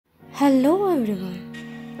Hello everyone,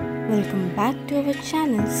 welcome back to our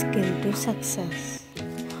channel Skill to Success.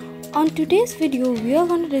 On today's video, we are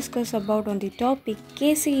going to discuss about on the topic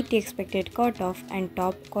KCET expected cutoff and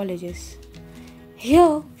top colleges.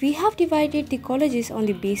 Here, we have divided the colleges on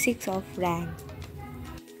the basics of rank.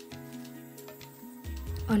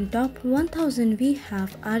 On top 1000, we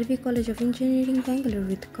have RV College of Engineering Bangalore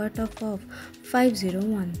with cutoff of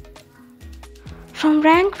 501. From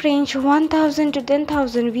rank range 1000 to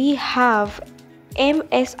 10,000, we have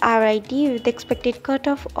MSRIT with expected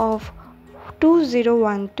cutoff of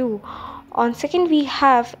 2012. On second, we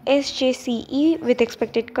have SJCE with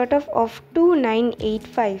expected cutoff of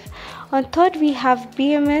 2985. On third, we have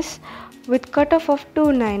BMS with cutoff of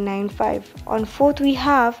 2995. On fourth, we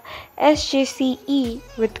have SJCE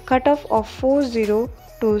with cutoff of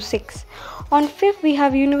 4026. On fifth, we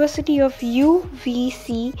have University of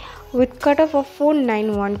UVC with cutoff of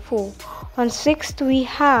 4914. On sixth, we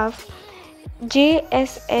have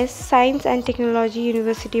JSS Science and Technology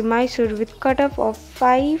University Mysore with cutoff of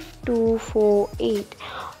 5248.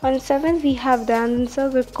 On 7th, we have the Anand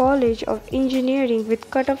Sagar College of Engineering with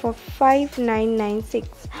cutoff of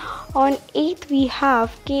 5996. On 8th, we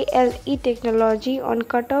have KLE Technology on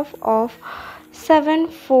cutoff of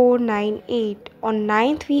 7498. On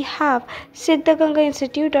 9th, we have Siddhaganga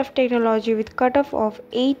Institute of Technology with cutoff of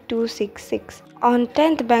 8266. On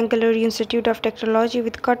 10th, Bangalore Institute of Technology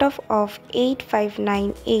with cutoff of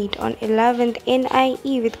 8598. On 11th,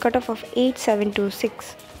 NIE with cutoff of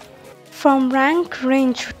 8726. From rank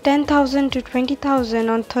range 10,000 to 20,000,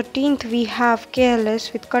 on 13th, we have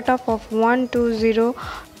KLS with cutoff of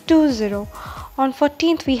 12020. On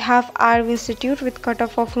 14th, we have RV Institute with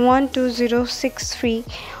cutoff of 12063.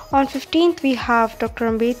 On 15th, we have Dr.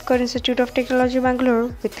 Ambedkar Institute of Technology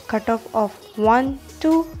Bangalore with cutoff of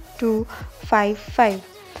 12255.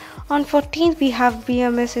 On 14th, we have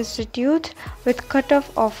BMS Institute with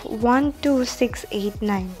cutoff of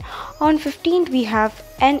 12689. On 15th, we have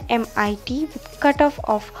NMIT with cutoff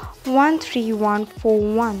of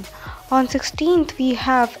 13141. On 16th, we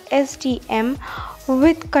have SDM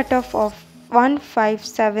with cutoff of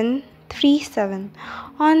 15737.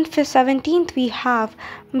 On 17th, we have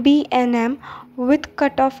BNM with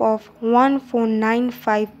cutoff of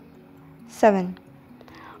 14957.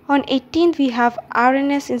 On 18th, we have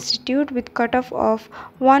RNS Institute with cutoff of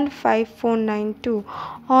 15492.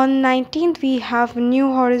 On 19th, we have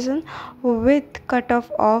New Horizon with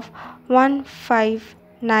cutoff of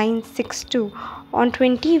 15962. On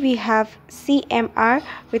 20, we have CMR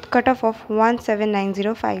with cutoff of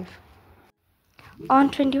 17905.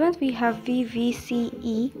 On 21st, we have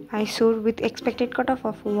VVCE Mysore with expected cutoff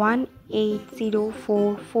of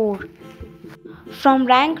 18044. From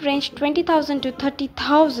rank range 20,000 to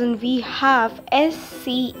 30,000, we have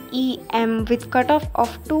SCEM with cutoff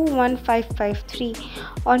of 21553.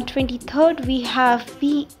 On 23rd, we have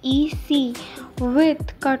BEC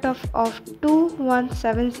with cutoff of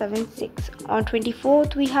 21776. On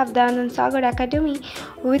 24th, we have the Anand Sagar Academy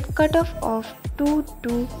with cutoff of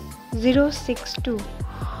 22062.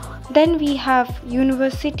 Then we have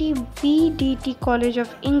University BDT College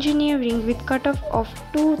of Engineering with cutoff of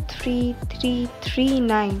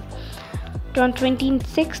 23339. On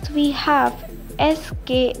 26th, we have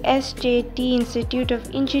SKSJT Institute of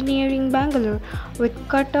Engineering Bangalore with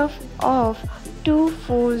cutoff of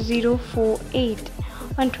 24048.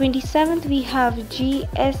 On 27th, we have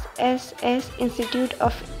GSSS Institute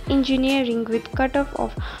of Engineering with cutoff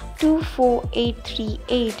of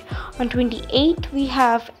 24838. On 28th, we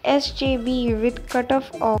have SJB with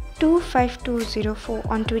cutoff of 25204.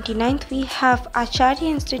 On 29th, we have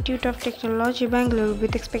Acharya Institute of Technology Bangalore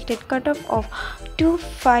with expected cutoff of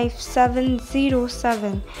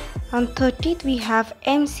 25707. On 30th, we have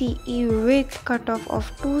MCE with cutoff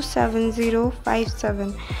of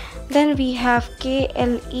 27057. Then we have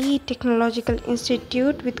KLE Technological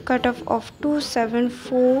Institute with cutoff of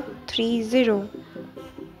 27430.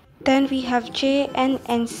 Then we have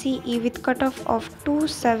JNNCE with cutoff of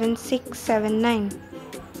 27679.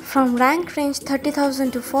 From rank range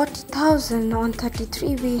 30,000 to 40,000, on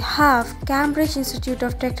 33 we have Cambridge Institute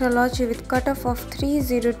of Technology with cutoff of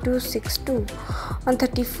 30262. On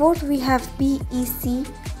 34th, we have BEC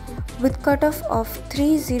with cutoff of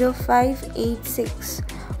 30586.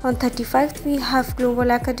 On 35th, we have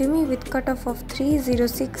Global Academy with cutoff of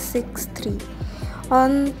 30663.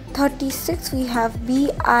 On 36th, we have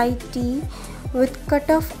BIT with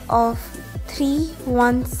cutoff of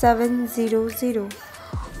 31700.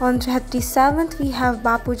 On 37th, we have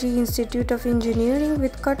Bapuji Institute of Engineering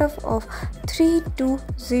with cutoff of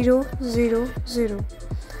 32000.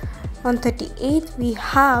 On 38th, we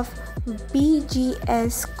have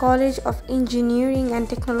BGS College of Engineering and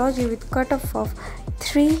Technology with cutoff of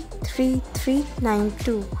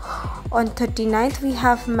 33392. On 39th, we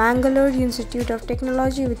have Mangalore Institute of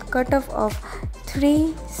Technology with cutoff of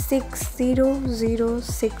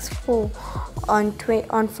 360064. On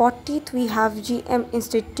 40th, we have GM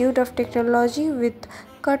Institute of Technology with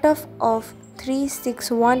cutoff of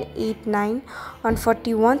 36189. On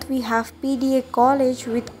 41th, we have PDA College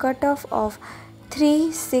with cutoff of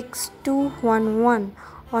 36211.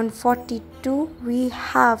 On 42, we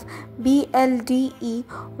have BLDE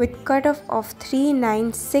with cutoff of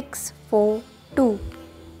 39642.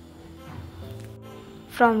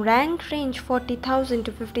 From rank range 40,000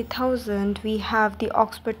 to 50,000, we have the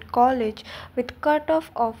Oxford College with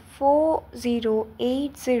cutoff of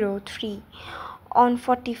 40803. On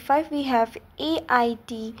 45, we have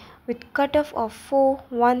AIT with cutoff of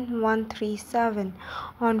 41137.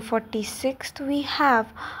 On 46th, we have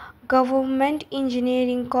Government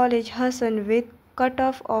Engineering College Hassan with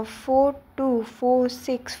cutoff of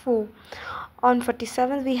 42464. On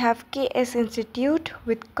 47th, we have KS Institute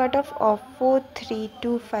with cutoff of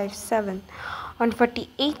 43257. On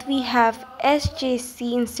 48th, we have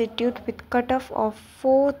SJC Institute with cutoff of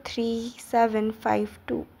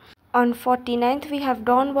 43752. On 49th, we have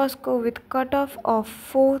Don Bosco with cutoff of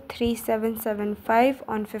 43775.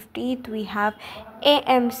 On 50th, we have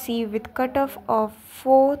AMC with cutoff of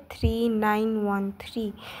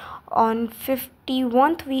 43913. On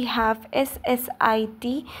 51st, we have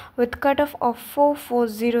SSIT with cutoff of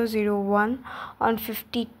 44001. On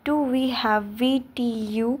 52, we have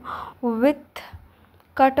VTU with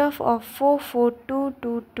cutoff of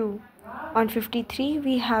 44222. On 53,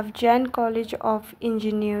 we have Jain College of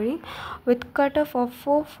Engineering with cutoff of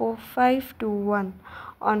 44521.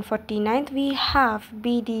 On 49th, we have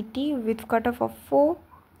BDT with cutoff of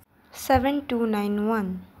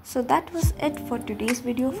 47291. So that was it for today's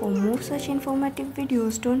video. For more such informative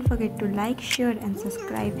videos, don't forget to like, share and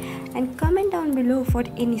subscribe, and comment down below for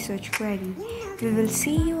any such query. We will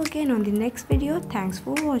see you again on the next video. Thanks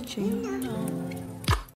for watching.